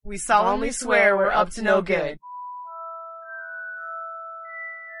We solemnly swear we're up to no good.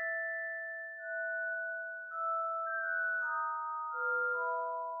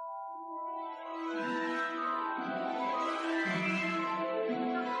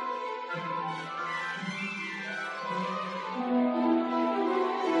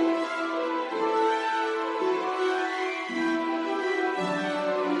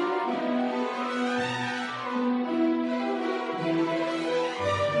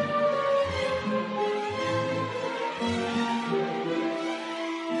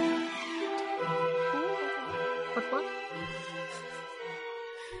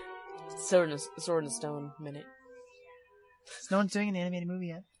 Sword and Stone minute. No one's doing an animated movie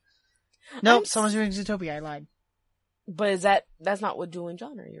yet. Nope, someone's doing Zootopia. I lied. But that's not with Dueling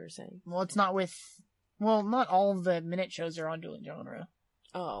Genre, you were saying? Well, it's not with... Well, not all of the minute shows are on Dueling Genre.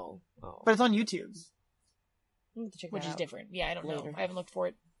 Oh. But it's on YouTube. I'm gonna check which that is out different. Yeah, I don't know. later. I haven't looked for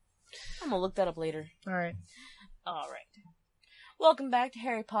it. I'm gonna look that up later. Alright. Welcome back to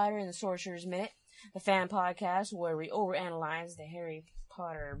Harry Potter and the Sorcerer's Minute, the fan podcast where we overanalyze the Harry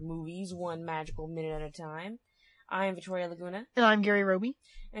Potter movies one magical minute at a time. I am Victoria Laguna. And I'm Gary Roby.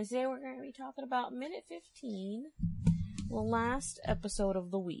 And today we're going to be talking about Minute 15, the last episode of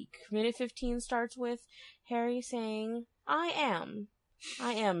the week. Minute 15 starts with Harry saying, I am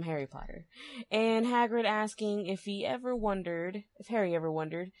Harry Potter. And Hagrid asking if Harry ever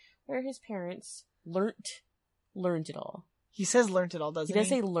wondered where his parents learnt it all. He says learnt it all, doesn't he? He does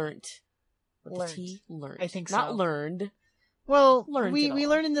say learnt. With Learnt. the T, learnt. I think so. Not learned. Well, Learned we it all.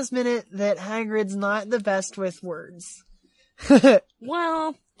 learn in this minute that Hagrid's not the best with words.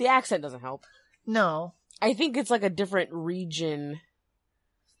 Well, the accent doesn't help. No. I think it's like a different region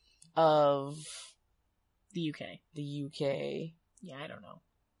of The UK. the UK. Yeah, I don't know.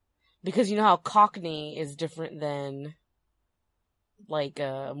 Because you know how Cockney is different than like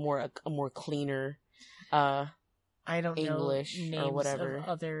a more cleaner I don't English know or names whatever. of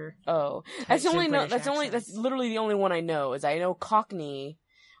other That's types of British that's accents. literally the only one I know. Is I know Cockney,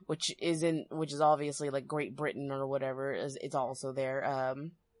 which is obviously like Great Britain or whatever, it's also there.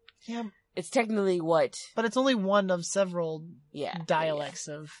 Yeah, It's technically what? but it's only one of several dialects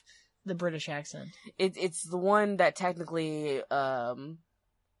of the British accent. It's the one that technically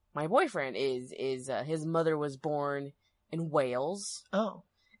my boyfriend is his mother was born in Wales. Oh.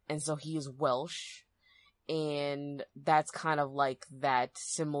 And so he is Welsh. And that's kind of like that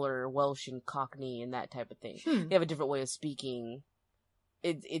similar Welsh and Cockney and that type of thing. They have a different way of speaking.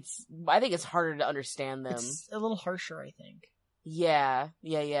 I think it's harder to understand them. It's a little harsher, I think. Yeah.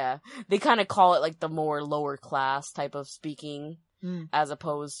 They kind of call it like the more lower class type of speaking, as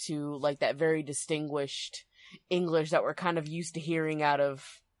opposed to like that very distinguished English that we're kind of used to hearing out of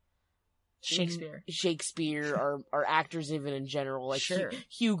Shakespeare or actors even in general, like sure.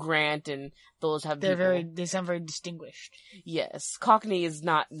 Hugh Grant and those have they sound very distinguished. Yes, Cockney is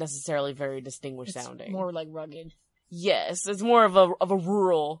not necessarily very distinguished It's sounding. more like rugged. Yes, it's more of a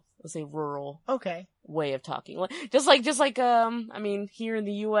rural, let's say rural Okay. way of talking. Just like I mean, here in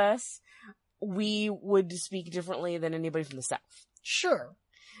the US, we would speak differently than anybody from the South. Sure.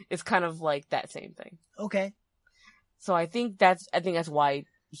 It's kind of like that same thing. Okay. So I think that's why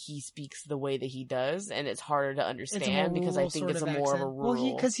he speaks the way that he does, and it's harder to understand because I think it's more of a rural.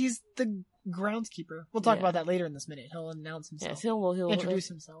 Well, because he's the groundskeeper. We'll talk about that later in this minute. He'll announce himself. Yes, he'll introduce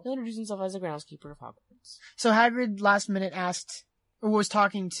himself. He'll introduce himself as a groundskeeper of Hogwarts. So Hagrid last minute was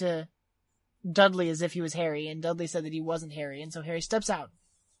talking to Dudley as if he was Harry, and Dudley said that he wasn't Harry, and so Harry steps out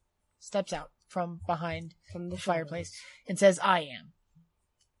from behind the fireplace and says, "I am."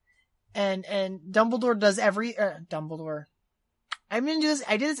 And Dumbledore does Dumbledore. I'm gonna do this.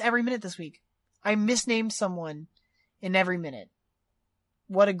 I did this every minute this week. I misnamed someone in every minute.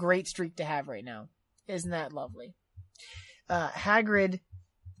 What a great streak to have right now. Isn't that lovely? Hagrid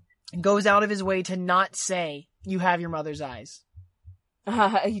goes out of his way to not say, "You have your mother's eyes."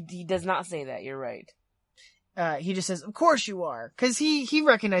 He does not say that. You're right. He just says, "Of course you are," because he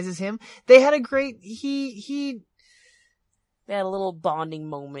recognizes him. They had a great They had a little bonding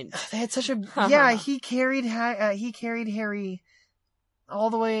moment. They had such a He carried Harry all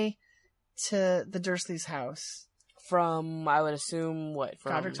the way to the Dursleys' house. From, I would assume,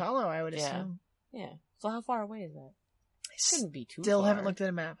 Godric's Hollow, I would assume. Yeah. So how far away is that? Shouldn't be too far. Still haven't looked at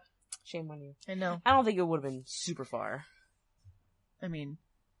a map. Shame on you. I know. I don't think it would have been super far. I mean,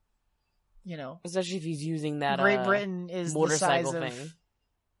 especially if he's using that Great Britain is motorcycle the size thing. of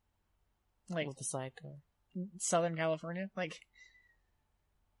like with the sidecar. Southern California,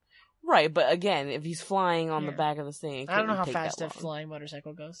 right, but again, if he's flying on the back of the thing, I don't know how fast a flying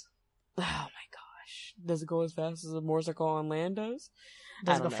motorcycle goes. Oh my gosh, does it go as fast as a motorcycle on land does?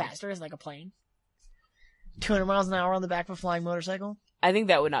 Does it go faster? Is it like a plane? 200 miles an hour on the back of a flying motorcycle? I think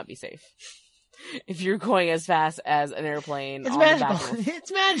that would not be safe. If you're going as fast as an airplane, it's on magical. The back of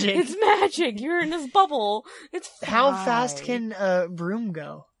It's magic. It's magic. You're in this bubble. It's fine. How fast can a broom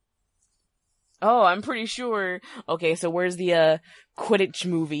go? Oh, I'm pretty sure. Okay, so where's the Quidditch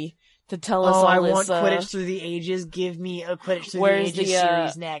movie to tell us all I this? want Quidditch Through the Ages. Give me a Quidditch Through the where's Ages the,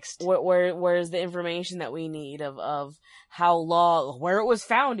 series next. Where's the information that we need of how long, where it was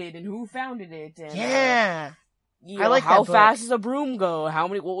founded and who founded it? And, yeah. I like how that book. fast does a broom go?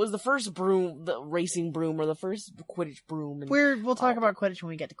 What was the first broom, the racing broom or the first Quidditch broom? And We'll talk about Quidditch when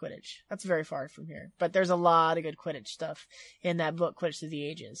we get to Quidditch. That's very far from here. But there's a lot of good Quidditch stuff in that book, Quidditch Through the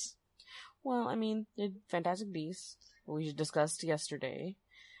Ages. Well, I mean, the Fantastic Beasts, we discussed yesterday.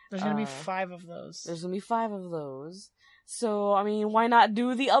 There's gonna be 5 of those. There's gonna be 5 of those. So, I mean, why not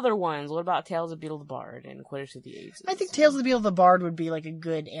do the other ones? What about Tales of Beetle the Bard and Quidditch Through the Ages? I think Tales of the Beetle the Bard would be like a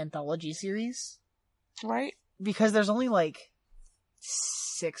good anthology series. Right? Because there's only like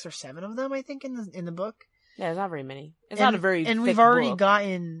 6 or 7 of them, I think, in the book. Yeah, there's not very many. It's not a very and thick we've already book.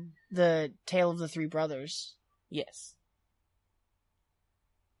 gotten the Tale of the Three Brothers. Yes.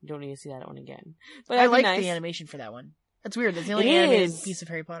 You don't need to see that one again. But I like nice. the animation for that one. That's weird. That's the only It animated is. piece of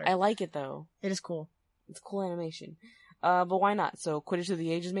Harry Potter. I like it though. It is cool. It's cool animation. But why not? So Quidditch Through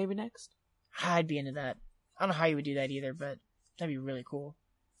the Ages maybe next? I'd be into that. I don't know how you would do that either, but that'd be really cool.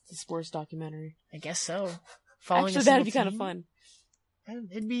 It's a sports documentary. I guess so. Actually, that'd be kind of fun.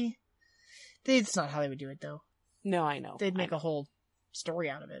 It'd be... It's not how they would do it, though. No, I know. They'd make a whole story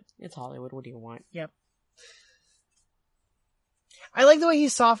out of it. It's Hollywood. What do you want? Yep. I like the way he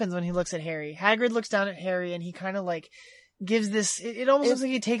softens when he looks at Harry. Hagrid looks down at Harry and he kind of like gives this... It almost looks like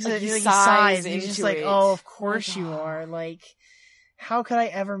he takes like it, he like sighs and he's just into like, it. oh, of course Like, you oh. are. Like, how could I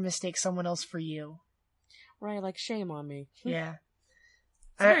ever mistake someone else for you? Right, like shame on me. Yeah.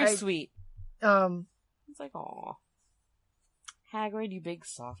 It's very sweet. It's like, aw. Hagrid, you big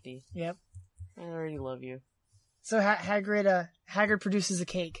softy. Yep. I already love you. So Hagrid produces a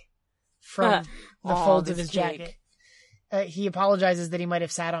cake from the folds of his jacket. He apologizes that he might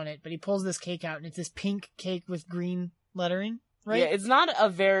have sat on it, but he pulls this cake out, and it's this pink cake with green lettering, right? Yeah, it's not a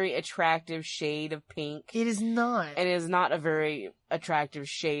very attractive shade of pink. It is not. And it is not a very attractive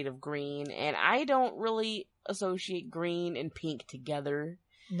shade of green, and I don't really associate green and pink together.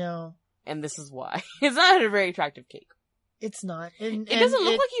 No. And this is why. It's not a very attractive cake. It's not. It doesn't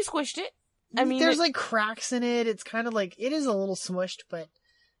look like he squished it. I mean, there's like cracks in it. It's kind of like, it is a little smushed, but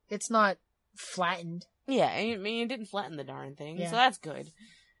it's not flattened. Yeah, I mean, it didn't flatten the darn thing, Yeah. so that's good.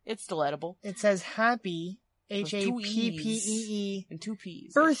 It's still edible. It says happy, With 2 Happee, and 2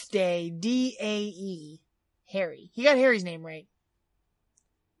 P's. birthday, DAE, Harry. He got Harry's name right.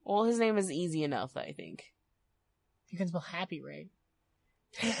 Well, his name is easy enough, I think. You can spell happy right.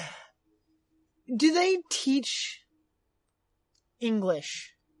 Do they teach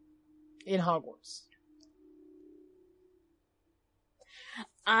English in Hogwarts?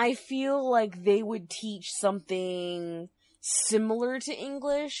 I feel like they would teach something similar to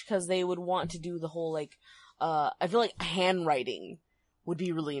English, because they would want to do the whole, like, I feel like handwriting would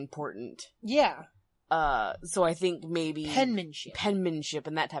be really important. Yeah. So I think maybe penmanship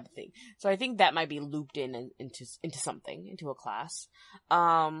and that type of thing. So I think that might be looped into something, into a class.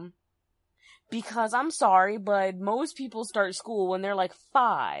 Because I'm sorry, but most people start school when they're like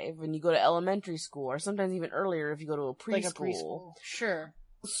 5, and you go to elementary school, or sometimes even earlier if you go to a preschool. Like a preschool. Sure.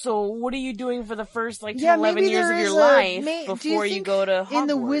 So what are you doing for the first 10, 11 years of your life before you go to Hogwarts? In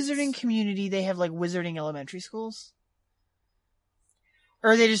the wizarding community, they have like wizarding elementary schools?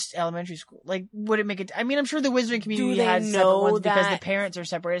 Or are they just elementary school? Like, would it make it... I mean, I'm sure the wizarding community has separate ones because the parents are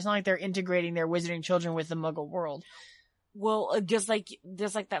separate. It's not like they're integrating their wizarding children with the Muggle world. Well, just like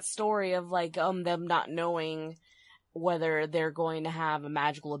that story of them not knowing whether they're going to have a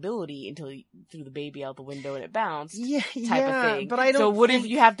magical ability until you threw the baby out the window and it bounced. Yeah, type of thing. But I don't. So what if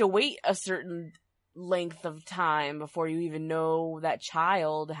you have to wait a certain length of time before you even know that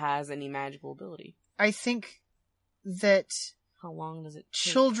child has any magical ability? I think that how long does it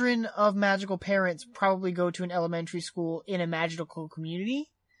take? Children of magical parents probably go to an elementary school in a magical community.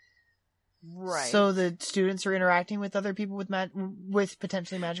 Right. So the students are interacting with other people with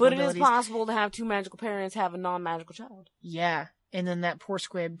potentially magical abilities. But it is possible to have 2 magical parents have a non-magical child. Yeah. And then that poor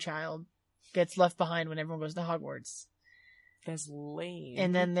squib child gets left behind when everyone goes to Hogwarts. That's lame.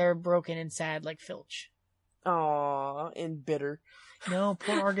 And then they're broken and sad like Filch. Aww, and bitter. No,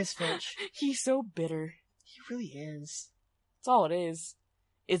 poor Argus Filch. He's so bitter. He really is. That's all it is.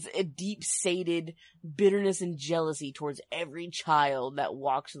 It's a deep-sated bitterness and jealousy towards every child that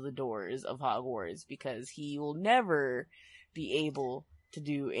walks through the doors of Hogwarts, because he will never be able to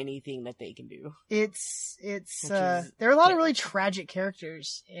do anything that they can do. It's is- there are a lot of really tragic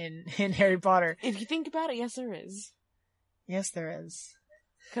characters in Harry Potter. If you think about it, yes, there is. Yes, there is.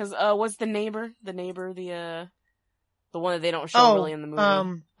 Because what's the neighbor? The one that they don't show really in the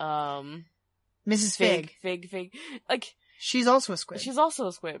movie. Mrs. Fig. Fig. Like, She's also a squib. she's also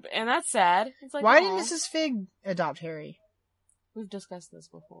a squib, and that's sad. It's like, Why aw. didn't Mrs. Fig adopt Harry? We've discussed this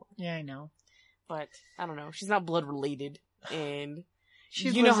before, Yeah, I know. but I don't know. She's not blood related, and She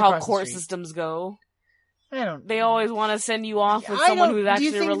you know lives how across the court street. systems go. I don't. They always want to send you off with I someone don't- who's actually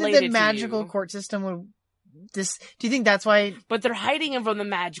do you think related that the magical to you. court system would? Do you think that's why? But they're hiding him from the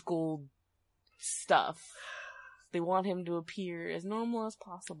magical stuff. They want him to appear as normal as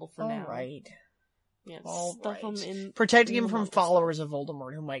possible for All now. right. Yeah, All stuff right. him in Protecting him in from local followers of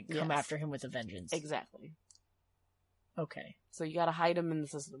Voldemort who might come Yes. after him with a vengeance. stuff. Exactly. Okay. So you gotta hide him in the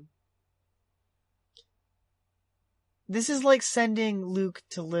system. This is like sending Luke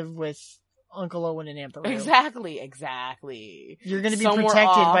to live with Uncle Owen and Aunt Beru. Exactly. You're going to be Somewhere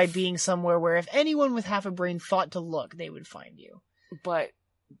protected by off. being somewhere where if anyone with half a brain thought to look, they would find you. But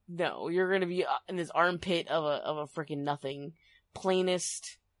no, you're gonna be in this armpit of a freaking nothing,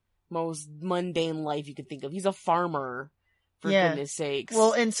 plainest, most mundane life you could think of. He's a farmer, for Yeah. goodness sakes.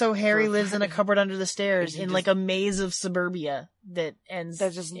 Well, and so Harry For- lives in a cupboard under the stairs He in just- like a maze of suburbia that ends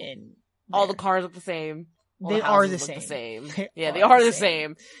That's just- in all the there. cars look the same. All They the are houses the look same. Yeah, they are the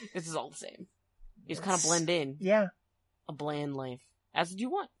same. This is all the same. You just kind of It's- blend in. Yeah. A bland life. That's what you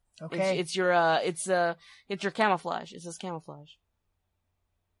want. Okay. It's your camouflage. It says camouflage.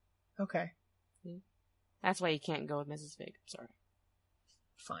 Okay. That's why you can't go with Mrs. Fig. Sorry.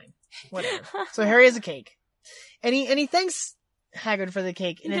 Fine. Whatever. So Harry has a cake. And he thanks Hagrid for the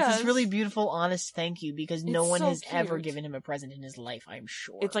cake. And He it's this does. really beautiful, honest thank you because no It's one so has ever cute. given him a present in his life, I'm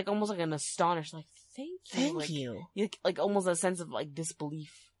sure. It's like almost like an astonished, like, thank you. thank like, you. Like almost a sense of like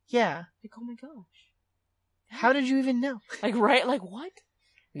disbelief. Yeah. Like, oh my gosh. How did you even know? Like, right? Like, what?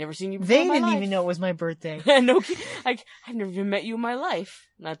 Never seen you before They in my didn't life. even know it was my birthday. No, like, I've never even met you in my life.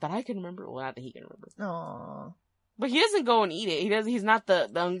 Not that I can remember. Well, not that he can remember. Aww. But he doesn't go and eat it. He does. He's not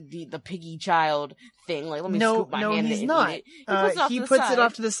the piggy child thing. Like, let me No, scoop my hand he's and not. eat it. He puts it off He to the puts side. it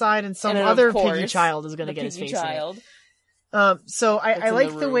off to the side and some And then, of other piggy course, child is going to The get his piggy face child. in it. So That's I in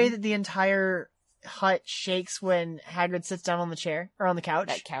like the the way room. that the entire hut shakes when Hagrid sits down on the chair or on the couch.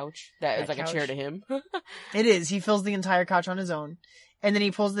 That couch. That is That like a chair couch. to him. It is. He fills the entire couch on his own, and then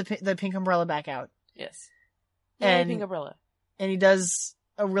he pulls the pink umbrella back out, Yes. Yeah, And- pink umbrella. and he does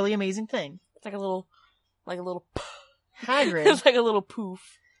a really amazing thing. It's like a little. Hagrid It's like a little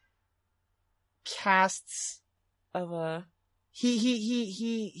poof casts. of a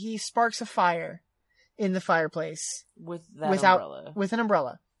He sparks a fire in the fireplace with that Without- umbrella. with an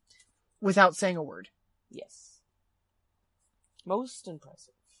umbrella, without saying a word. Yes. Most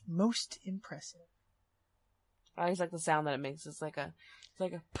impressive. Most impressive. I always like the sound that it makes. It's like a.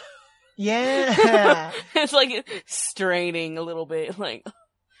 Yeah. It's like straining a little bit. Like,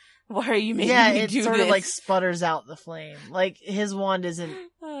 why are you making Yeah, me it do sort this? of like sputters out the flame. Like his wand isn't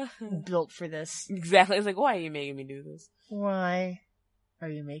built for this. Exactly. It's like, why are you making me do this? Why are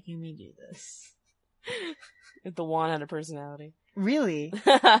you making me do this? If the wand had a personality. Really?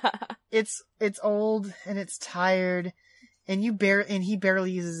 It's old and it's tired, and he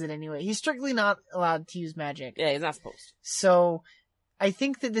barely uses it anyway. He's strictly not allowed to use magic. Yeah, he's not supposed to. So I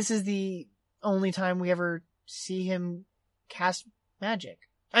think that this is the only time we ever see him cast magic.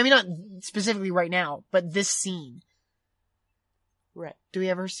 I mean, not specifically right now, but this scene. Right. Do we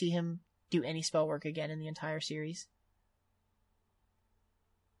ever see him do any spell work again in the entire series?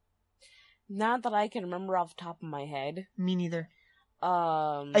 Not that I can remember off the top of my head. Me neither.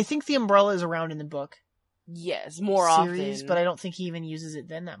 I I think the umbrella is around in the book yes, more series, often. but I don't think he even uses it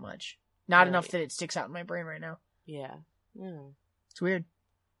then that much. Not enough Right. that it sticks out in my brain right now. Yeah. It's weird.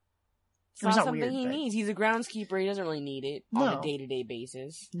 It's Or it's not not something weird, he but- needs. He's a groundskeeper. He doesn't really need it on No. a day-to-day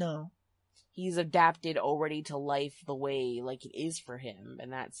basis. No. He's adapted already to life the way like it is for him,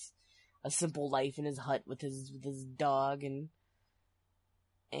 and that's a simple life in his hut with his dog and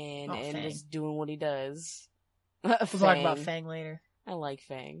Fang. just doing what he does. We'll talk about Fang later. I like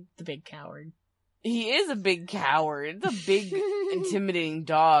Fang. The big coward. He is a big coward. It's a big, intimidating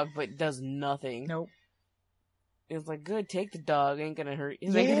dog, but does nothing. Nope. It's like, good, take the dog. Ain't gonna hurt.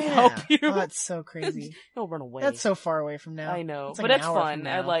 Ain't Yeah. gonna help you. Oh, that's so crazy. He'll run away. That's so far away from now. I know, It's like but an that's hour fun. from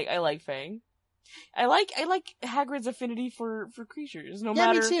I now. like Fang. I like Hagrid's affinity for creatures. No Yeah,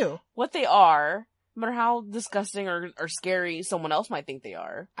 matter me too. what they are, no matter how disgusting or scary someone else might think they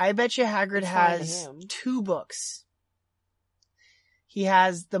are. I bet you Hagrid It's fine to has him. 2 books. He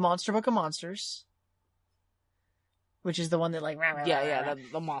has the Monster Book of Monsters, which is the one that like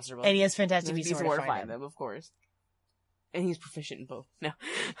the monster book. and he has Fantastic Beasts Beasts and Where to Find Them, of course. And he's proficient in both. No.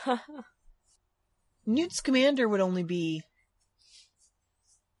 Newt Scamander would only be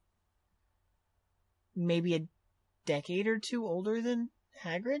maybe a decade or two older than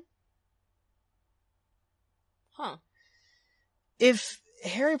Hagrid. Huh. If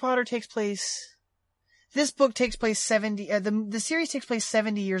Harry Potter takes place, this book takes place 70, the series takes place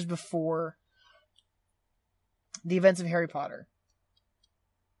 70 years before the events of Harry Potter.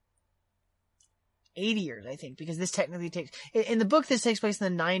 80 years, I think, because this technically takes, in the book this takes place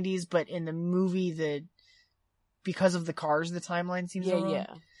in the 90s, but in the movie, because of the cars, the timeline seems wrong.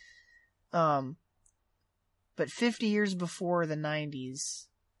 Yeah. But 50 years before the 90s,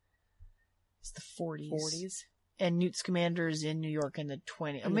 it's the 40s. And Newt Scamander is in New York in the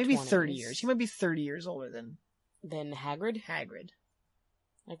 20s, or maybe 30 years. He might be 30 years older than Hagrid? Hagrid.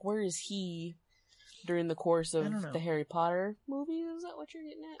 Like, where is he during the course of I don't know. the Harry Potter movie? Is that what you're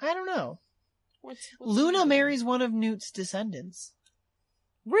getting at? I don't know. What's Luna marries one of Newt's descendants.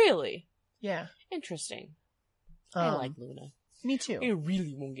 Really? Yeah. Interesting. I like Luna. Me too. I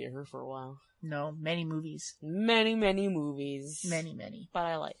really won't get her for a while. No, many movies. Many movies. Many. But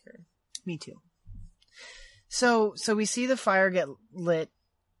I like her. Me too. So we see the fire get lit.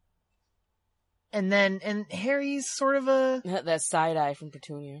 And Harry's sort of that side eye from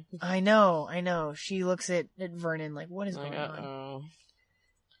Petunia. I know. She looks at Vernon like, what is going on?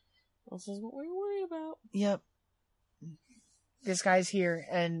 This is what we're worried about. Yep. This guy's here,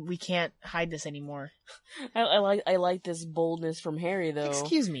 and we can't hide this anymore. I like this boldness from Harry, though.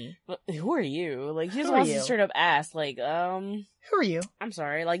 Excuse me. Who are you? Like, he's wants to straight up ask, like, Who are you? I'm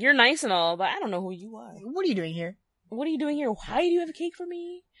sorry, like, you're nice and all, but I don't know who you are. What are you doing here? What are you doing here? Why do you have a cake for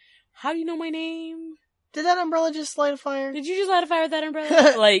me? How do you know my name? Did that umbrella just light a fire? Did you just light a fire with that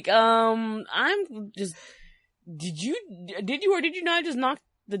umbrella? Like, I'm just... Did you or did you not just knock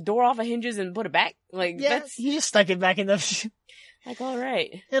the door off of hinges and put it back? Like, yeah, that's... he just stuck it back in the... Like,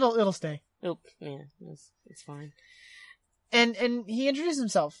 alright. It'll stay. Yeah, it's fine. And he introduced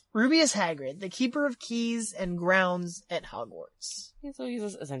himself. Rubius Hagrid, the keeper of keys and grounds at Hogwarts. So he's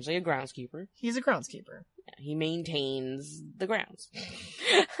essentially a groundskeeper. He's a groundskeeper. Yeah, he maintains the grounds.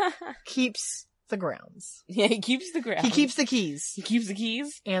 Keeps the grounds. Yeah, he keeps the grounds. He keeps the keys. He keeps the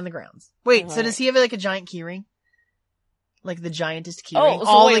keys? And the grounds. Wait, so does he have like a giant keyring? Like the giantest keyring? So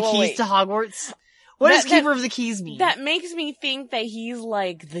all wait, the keys wait. to Hogwarts? What does keeper of the keys mean? That makes me think that he's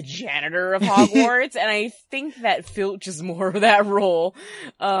like the janitor of Hogwarts, and I think that Filch is more of that role.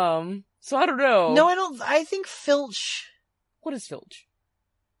 So I don't know. No, I don't. I think Filch. What is Filch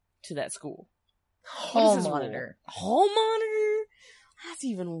to that school? Hall monitor. Hall monitor? That's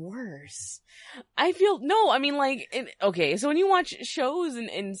even worse. I feel, no, I mean like, okay, so when you watch shows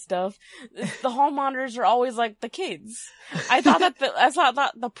and stuff, the hall monitors are always like the kids. I thought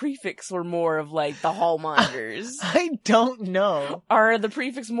that the prefix were more of like the hall monitors. I don't know. Are the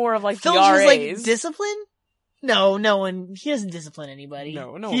prefix more of like Filch the RAs? is like discipline? No one, he doesn't discipline anybody.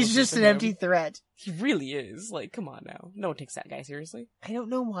 No He's just an empty threat. He really is. Like, come on now. No one takes that guy seriously. I don't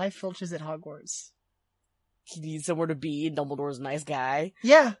know why Filch is at Hogwarts. He needs somewhere to be. Dumbledore's a nice guy.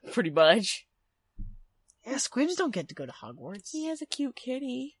 Yeah. Pretty much. Yeah, squibs don't get to go to Hogwarts. He has a cute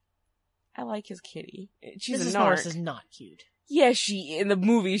kitty. I like his kitty. She's Mrs. a narc. Norris is not cute. Yeah, in the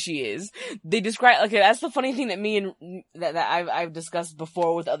movie she is. They describe, okay, that's the funny thing that me and, that I've discussed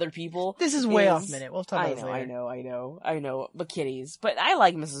before with other people. This is way off minute. We'll talk about this later. I know. But kitties. But I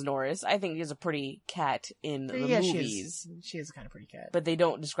like Mrs. Norris. I think she's a pretty cat in the movies. She is a kind of pretty cat. But they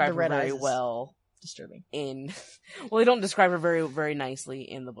don't describe her very well. Disturbing. Well, they don't describe her very, very nicely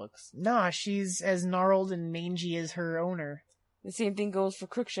in the books. Nah, she's as gnarled and mangy as her owner. The same thing goes for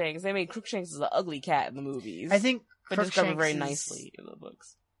Crookshanks. They made Crookshanks as an ugly cat in the movies. I think but describe her very nicely in the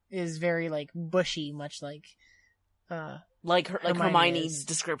books. Is very like bushy, much like Hermione's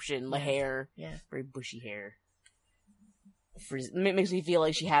description, the hair. Yeah. Very bushy hair. It makes me feel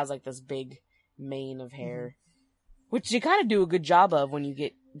like she has like this big mane of hair. Which they kind of do a good job of when you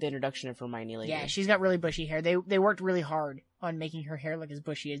get the introduction of Hermione later. Yeah, she's got really bushy hair. They worked really hard on making her hair look as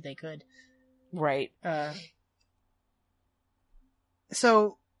bushy as they could. Right.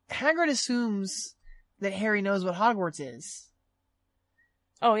 So, Hagrid assumes that Harry knows what Hogwarts is.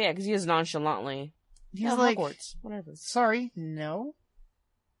 Oh yeah, because he is nonchalantly. He's like, Hogwarts, whatever. Sorry, no?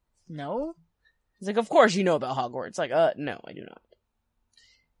 No? He's like, of course you know about Hogwarts. Like, no, I do not.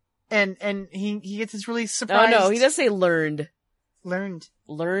 And he gets this really surprised. Oh no, he does say learned. Learned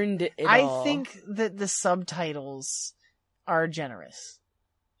it I think that the subtitles are generous.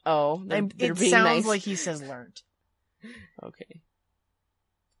 Oh, it sounds nice. like he says learned. Okay.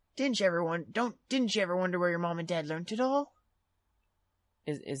 Didn't you ever wonder where your mom and dad learned it all?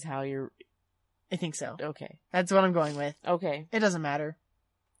 Is how you're... I think so. Okay. That's what I'm going with. Okay. It doesn't matter.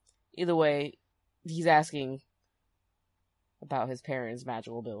 Either way, he's asking about his parents'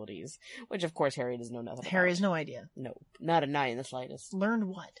 magical abilities, which of course Harry doesn't know nothing Harry about. has no idea. No, not in the slightest. Learned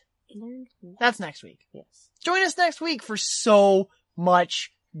what? Learned what? That's next week. Yes. Join us next week for so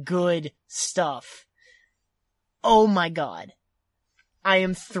much good stuff. Oh my god. I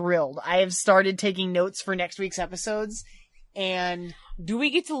am thrilled. I have started taking notes for next week's episodes, and... Do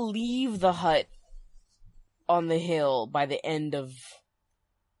we get to leave the hut on the hill by the end of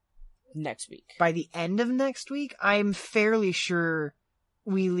next week? By the end of next week, I'm fairly sure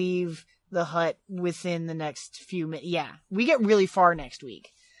we leave the hut within the next few minutes. Yeah, we get really far next week.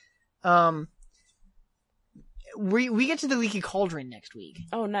 We get to the Leaky Cauldron next week.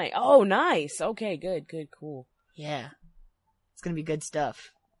 Oh, nice. Oh, nice. Okay, good, cool. Yeah. It's gonna be good stuff.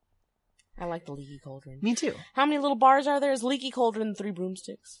 I like the Leaky Cauldron. Me too. How many little bars are there? There's Leaky Cauldron and 3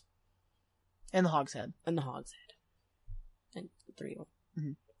 broomsticks. And the Hogshead. And the Hogshead. And 3 of them.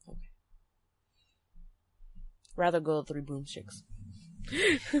 Mm-hmm. Okay. Rather go with 3 broomsticks.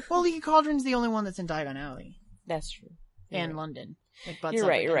 Well, Leaky Cauldron's the only one that's in Diagon Alley. That's true. And London. You're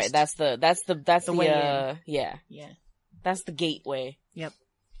right. That's the way in. Yeah. Yeah. That's the gateway. Yep.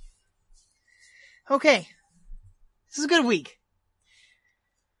 Okay. This is a good week.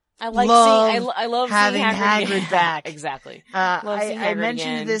 I love having seeing Hagrid back. Exactly. I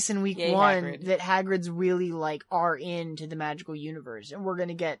mentioned again. this in week Yay, 1 Hagrid. that Hagrid's really are into the magical universe, and we're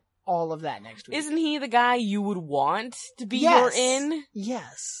gonna get all of that next week. Isn't he the guy you would want to be Yes. your in?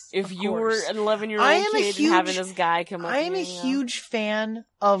 Yes. If of you course. were an 11-year-old I am a kid huge- and having this guy come up I am to a you, you know? huge fan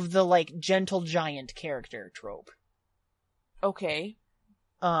of the gentle giant character trope. Okay.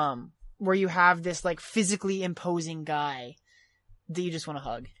 Where you have this physically imposing guy that you just want to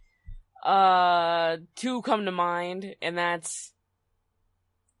hug. 2 come to mind, and that's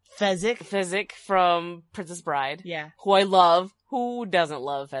Fezzik. from Princess Bride. Yeah. Who I love. Who doesn't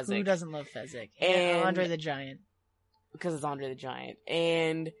love Fezzik? Who doesn't love Fezzik? And Andre the Giant. Because it's Andre the Giant.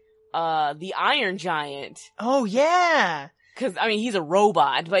 And, the Iron Giant. Oh, yeah! Because, he's a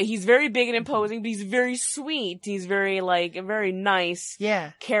robot, but he's very big and imposing, but he's very sweet. He's very, a very nice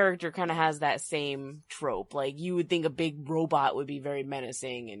Yeah. character, kind of has that same trope. You would think a big robot would be very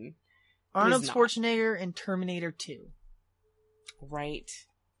menacing and... Arnold He's not. Schwarzenegger in Terminator 2. Right.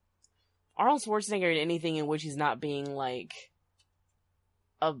 Arnold Schwarzenegger in anything in which he's not being,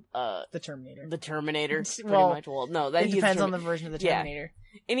 The Terminator. the Terminator, pretty Well, much. Well, no, that It he's depends on the version of the Yeah. Terminator.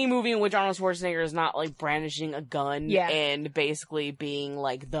 any movie in which Arnold Schwarzenegger is not, brandishing a gun Yeah. and basically being,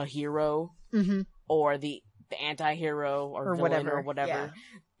 the hero Mm-hmm. or the anti-hero or villain or whatever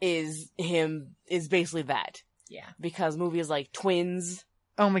is basically that. Yeah. Because movies like Twins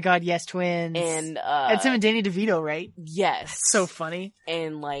Oh my god, yes, Twins. and, it's him and Danny DeVito, right? yes. So funny.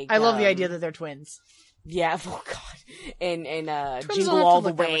 And, I love the idea that they're twins. yeah, oh god. And, Twins Jingle don't have to All the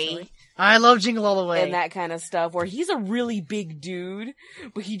look that much Way. alike. I love Jingle All the Way. And that kind of stuff, where he's a really big dude,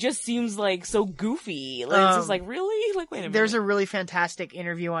 but he just seems so goofy. It's just really? Wait a minute. There's a really fantastic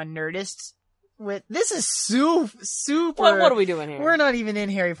interview on Nerdist with, this is super. What are we doing here? We're not even in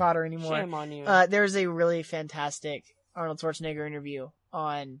Harry Potter anymore. Shame on you. There's a really fantastic Arnold Schwarzenegger interview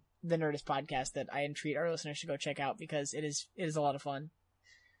on the Nerdist podcast that I entreat our listeners to go check out because it is a lot of fun.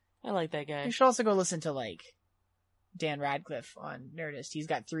 I like that guy. You should also go listen to Dan Radcliffe on Nerdist. He's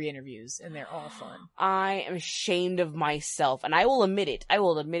got 3 interviews and they're all fun. I am ashamed of myself, and I will admit it. I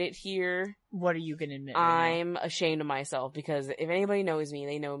will admit it here. What are you gonna admit? Right I'm ashamed of myself because if anybody knows me,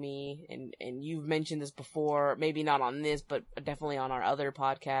 they know me, and you've mentioned this before, maybe not on this, but definitely on our other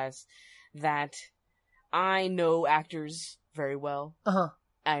podcasts, that I know actors very well. Uh-huh.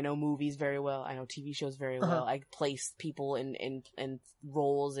 I know movies very well. I know TV shows very well. I place people in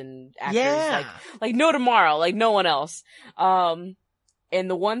roles and actors Yeah. like no tomorrow, like no one else. And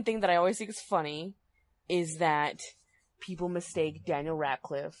the one thing that I always think is funny is that people mistake Daniel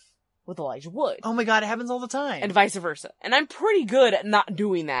Radcliffe with Elijah Wood. Oh my god, it happens all the time. And vice versa. And I'm pretty good at not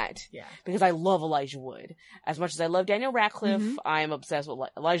doing that. Yeah. Because I love Elijah Wood. As much as I love Daniel Radcliffe, Mhm. I'm obsessed with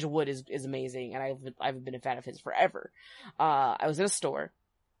Elijah Wood is amazing, and I've been a fan of his forever. I was in a store,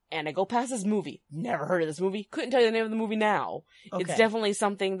 and I go past this movie. Never heard of this movie. Couldn't tell you the name of the movie now. Okay. It's definitely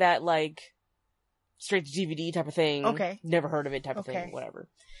something that, straight to DVD type of thing. Okay. Never heard of it type of Okay. thing, whatever.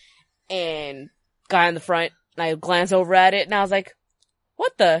 And guy in the front, and I glance over at it, and I was like,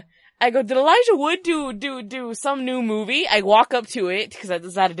 what the? I go, did Elijah Wood do some new movie? I walk up to it, because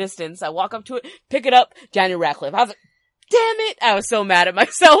it's at a distance. I walk up to it, pick it up, Daniel Radcliffe. I was like, damn it! I was so mad at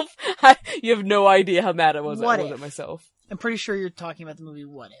myself. You have no idea how mad I was at myself. I'm pretty sure you're talking about the movie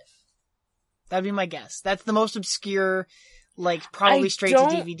What If. That'd be my guess. That's the most obscure, like, probably straight to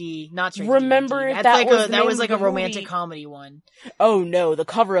DVD. Not straight to DVD. Remember if That was like a romantic comedy one. Oh no, the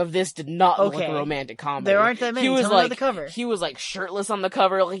cover of this did not look like a romantic comedy. There aren't that many. Tell me about the cover. He was like shirtless on the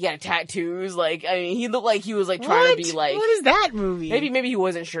cover, like he had tattoos, like, I mean, he looked like he was like trying to be like... What is that movie? Maybe he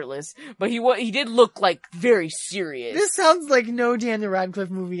wasn't shirtless, but he did look like very serious. This sounds like no Daniel Radcliffe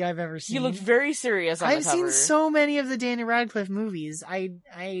movie I've ever seen. He looked very serious on the cover. I've seen so many of the Daniel Radcliffe movies.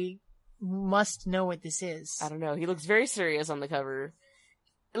 I must know what this is. I don't know. He looks very serious on the cover.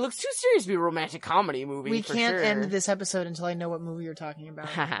 It looks too serious to be a romantic comedy movie. We can't end this episode until I know what movie you're talking about.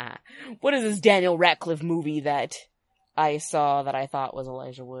 What is this Daniel Radcliffe movie that I saw that I thought was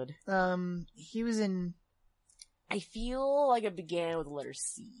Elijah Wood? He was in... I feel like it began with the letter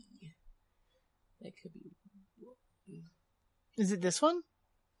C. That could be... Is it this one?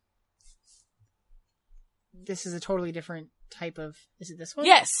 This is a totally different type of... Is it this one?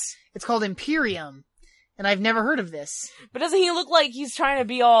 Yes! It's called Imperium. And I've never heard of this. But doesn't he look like he's trying to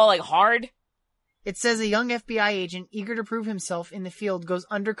be all, like, hard? It says a young FBI agent, eager to prove himself in the field, goes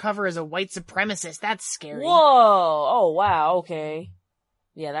undercover as a white supremacist. That's scary. Whoa! Oh, wow, okay.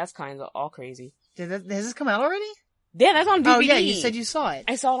 Yeah, that's kind of all crazy. Has this come out already? Yeah, that's on DVD. Oh, yeah, you said you saw it.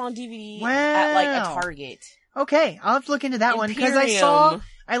 I saw it on DVD wow. at, like, a Target. Okay, I'll have to look into that one, because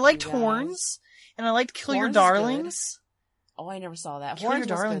I liked Horns, and I liked Kill Your Darlings. Oh, I never saw that. Kill Your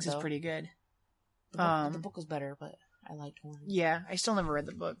Darlings is pretty good. The book was better, but I liked Horns. Yeah, I still never read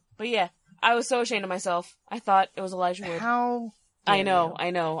the book. But yeah, I was so ashamed of myself. I thought it was Elijah Wood. How? I know. I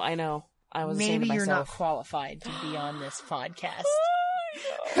was ashamed of myself. Maybe you're not qualified to be on this podcast.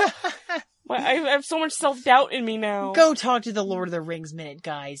 I have so much self-doubt in me now. Go talk to the Lord of the Rings Minute,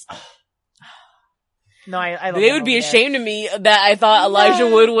 guys. No, I love they would be ashamed of me that I thought Elijah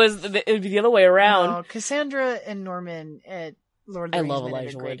Wood it would be the other way around. No, Cassandra and Norman at Lord of the Rings love Minute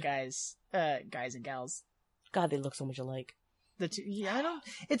Elijah are great Wood. guys and gals. God, they look so much alike. The two,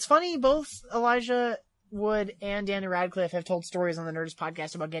 it's funny, both Elijah Wood and Daniel Radcliffe have told stories on the Nerdist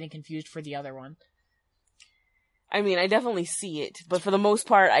podcast about getting confused for the other one. I mean, I definitely see it, but for the most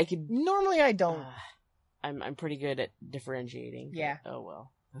part, I could... Normally I don't. I'm pretty good at differentiating. Yeah. But, oh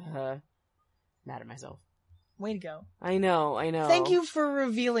well. Mad at myself. Way to go. I know. Thank you for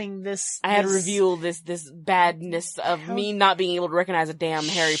revealing this. I had to reveal this badness of me not being able to recognize a damn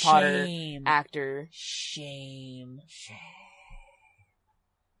Harry Potter actor. Shame.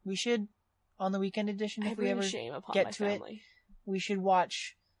 We should, on the weekend edition, if we ever get to it, we should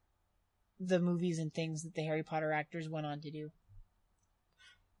watch the movies and things that the Harry Potter actors went on to do.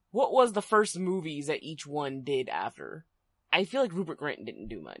 What was the first movies that each one did after? I feel like Rupert Grint didn't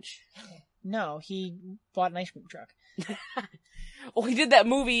do much. No, he bought an ice cream truck. Oh, he did that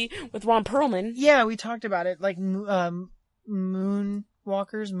movie with Ron Perlman. Yeah, we talked about it, like Moonwalkers.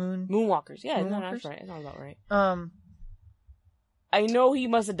 Yeah, no, that's right. That sounds about right. I know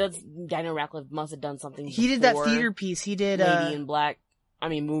Daniel Radcliffe must have done something. He did that theater piece. He did Lady in Black. I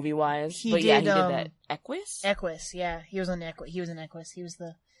mean, movie wise. He did that. Equus? Equus, yeah. He was in Equus. He was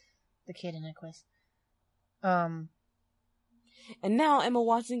the kid in Equus. And now Emma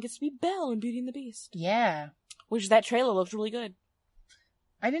Watson gets to be Belle in Beauty and the Beast. Yeah. Which that trailer looks really good.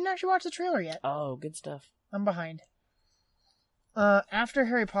 I didn't actually watch the trailer yet. Oh, good stuff. I'm behind. After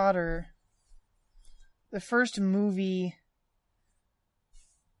Harry Potter, the first movie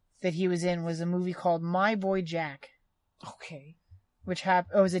that he was in was a movie called My Boy Jack. Okay. Which it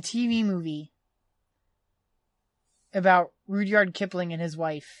was a TV movie about Rudyard Kipling and his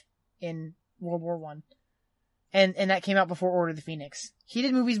wife in World War I. And that came out before Order of the Phoenix. He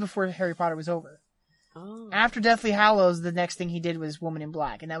did movies before Harry Potter was over. Oh. After Deathly Hallows, the next thing he did was Woman in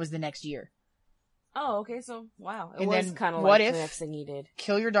Black, and that was the next year. Oh, okay, so, wow. It was kind of like the next thing he did.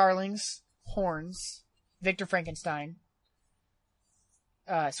 Kill Your Darlings, Horns, Victor Frankenstein,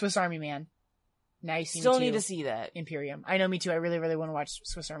 Swiss Army Man. Now you see Still need to see that. Imperium. I know, me too. I really, really want to watch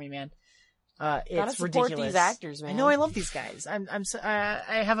Swiss Army Man. It's support ridiculous. These actors, man. I know, I love these guys.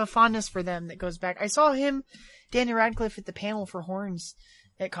 I have a fondness for them that goes back. I saw Daniel Radcliffe at the panel for Horns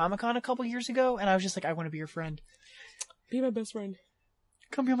at Comic-Con a couple years ago, and I was just like, I want to be your friend. Be my best friend.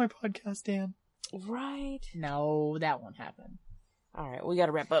 Come be on my podcast, Dan. Right. No, that won't happen. Alright, we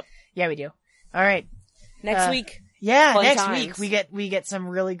gotta wrap up. Yeah, we do. Alright. Next week. Yeah, next week we get some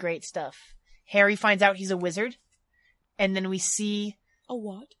really great stuff. Harry finds out he's a wizard, and then we see... A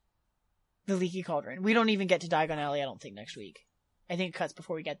what? The Leaky Cauldron. We don't even get to Diagon Alley, I don't think, next week. I think it cuts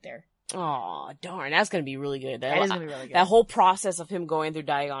before we get there. Aw, darn. That's gonna be really good. That is gonna be really good. That whole process of him going through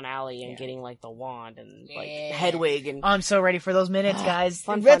Diagon Alley and getting, like, the wand and, like, Hedwig and... I'm so ready for those minutes, guys.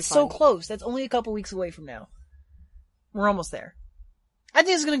 Fun. So close. That's only a couple weeks away from now. We're almost there. I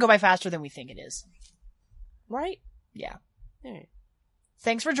think it's going to go by faster than we think it is. Right? Yeah. All right.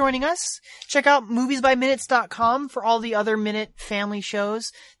 Thanks for joining us. Check out moviesbyminutes.com for all the other Minute family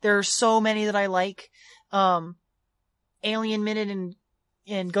shows. There are so many that I like. Alien Minute and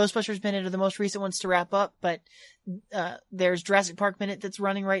Ghostbusters Minute are the most recent ones to wrap up, but there's Jurassic Park Minute that's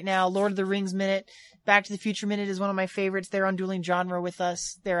running right now. Lord of the Rings Minute. Back to the Future Minute is one of my favorites. They're on Dueling Genre with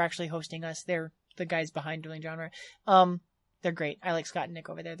us. They're actually hosting us. They're the guys behind Dueling Genre. They're great. I like Scott and Nick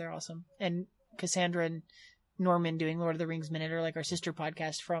over there. They're awesome. And Cassandra and Norman doing Lord of the Rings Minute are like our sister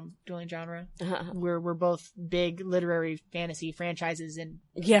podcast from Dueling Genre. We're both big literary fantasy franchises, and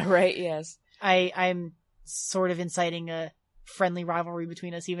yeah, right, yes. I'm sort of inciting a friendly rivalry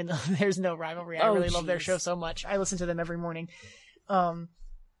between us, even though there's no rivalry. I really love their show so much. I listen to them every morning. So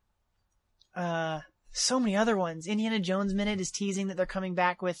many other ones. Indiana Jones Minute is teasing that they're coming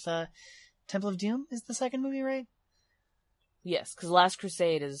back with Temple of Doom is the second movie, right? Yes, because Last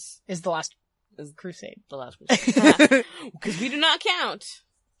Crusade is the last Crusade. The Last Crusade. Because we do not count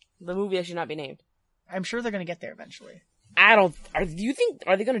the movie that should not be named. I'm sure they're going to get there eventually. Do you think,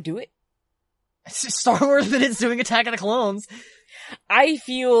 are they going to do it? Star Wars Minute's doing Attack of the Clones. I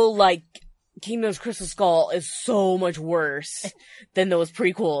feel like Kingdom's Crystal Skull is so much worse than those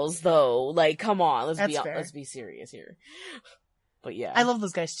prequels, though. Like, come on, let's be serious here. But yeah. I love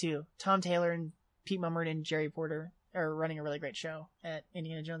those guys too. Tom Taylor and Pete Mummert and Jerry Porter are running a really great show at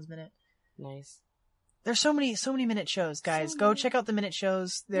Indiana Jones Minute. Nice. There's so many Minute shows, guys. Go check out the Minute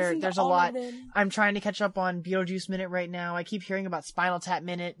shows. There's a lot. I'm trying to catch up on Beetlejuice Minute right now. I keep hearing about Spinal Tap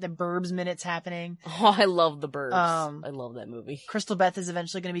Minute. The Burbs Minute's happening. Oh, I love the Burbs. I love that movie. Crystal Beth is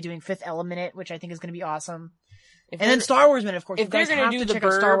eventually going to be doing Fifth Element Minute, which I think is going to be awesome. And then Star Wars Minute, of course. If they're going to do the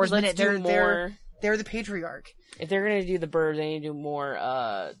Burbs, Star Wars Minute. They're the patriarch. If they're going to do the Burbs, they need to do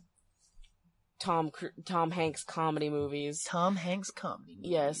more Tom Hanks comedy movies. Tom Hanks comedy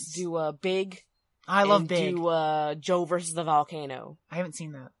movies. Yes, do Big. I love Big. Do Joe versus the Volcano. I haven't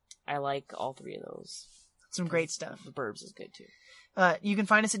seen that. I like all three of those. Some great stuff. The Burbs is good too. You can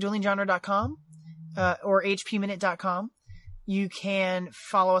find us at duelinggenre.com or hpminute.com. You can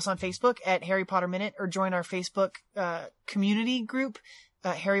follow us on Facebook at Harry Potter Minute or join our Facebook community group,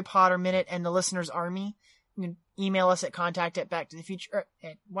 Harry Potter Minute and the Listener's Army. You can email us at contact@backtothefuture.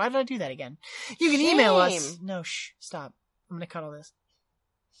 Why did I do that again? You can email us. No, stop. I'm going to cut all this.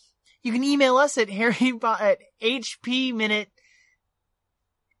 You can email us at hpminute.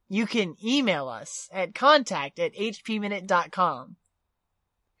 You can email us at contact@hpminute.com.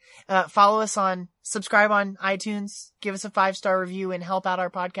 Follow us subscribe on iTunes, give us a 5-star review and help out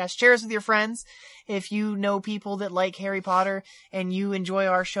our podcast. Share us with your friends. If you know people that like Harry Potter and you enjoy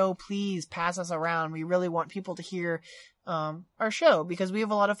our show, please pass us around. We really want people to hear, our show because we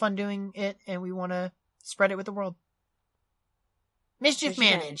have a lot of fun doing it and we want to spread it with the world. Mischief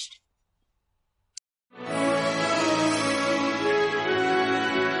managed.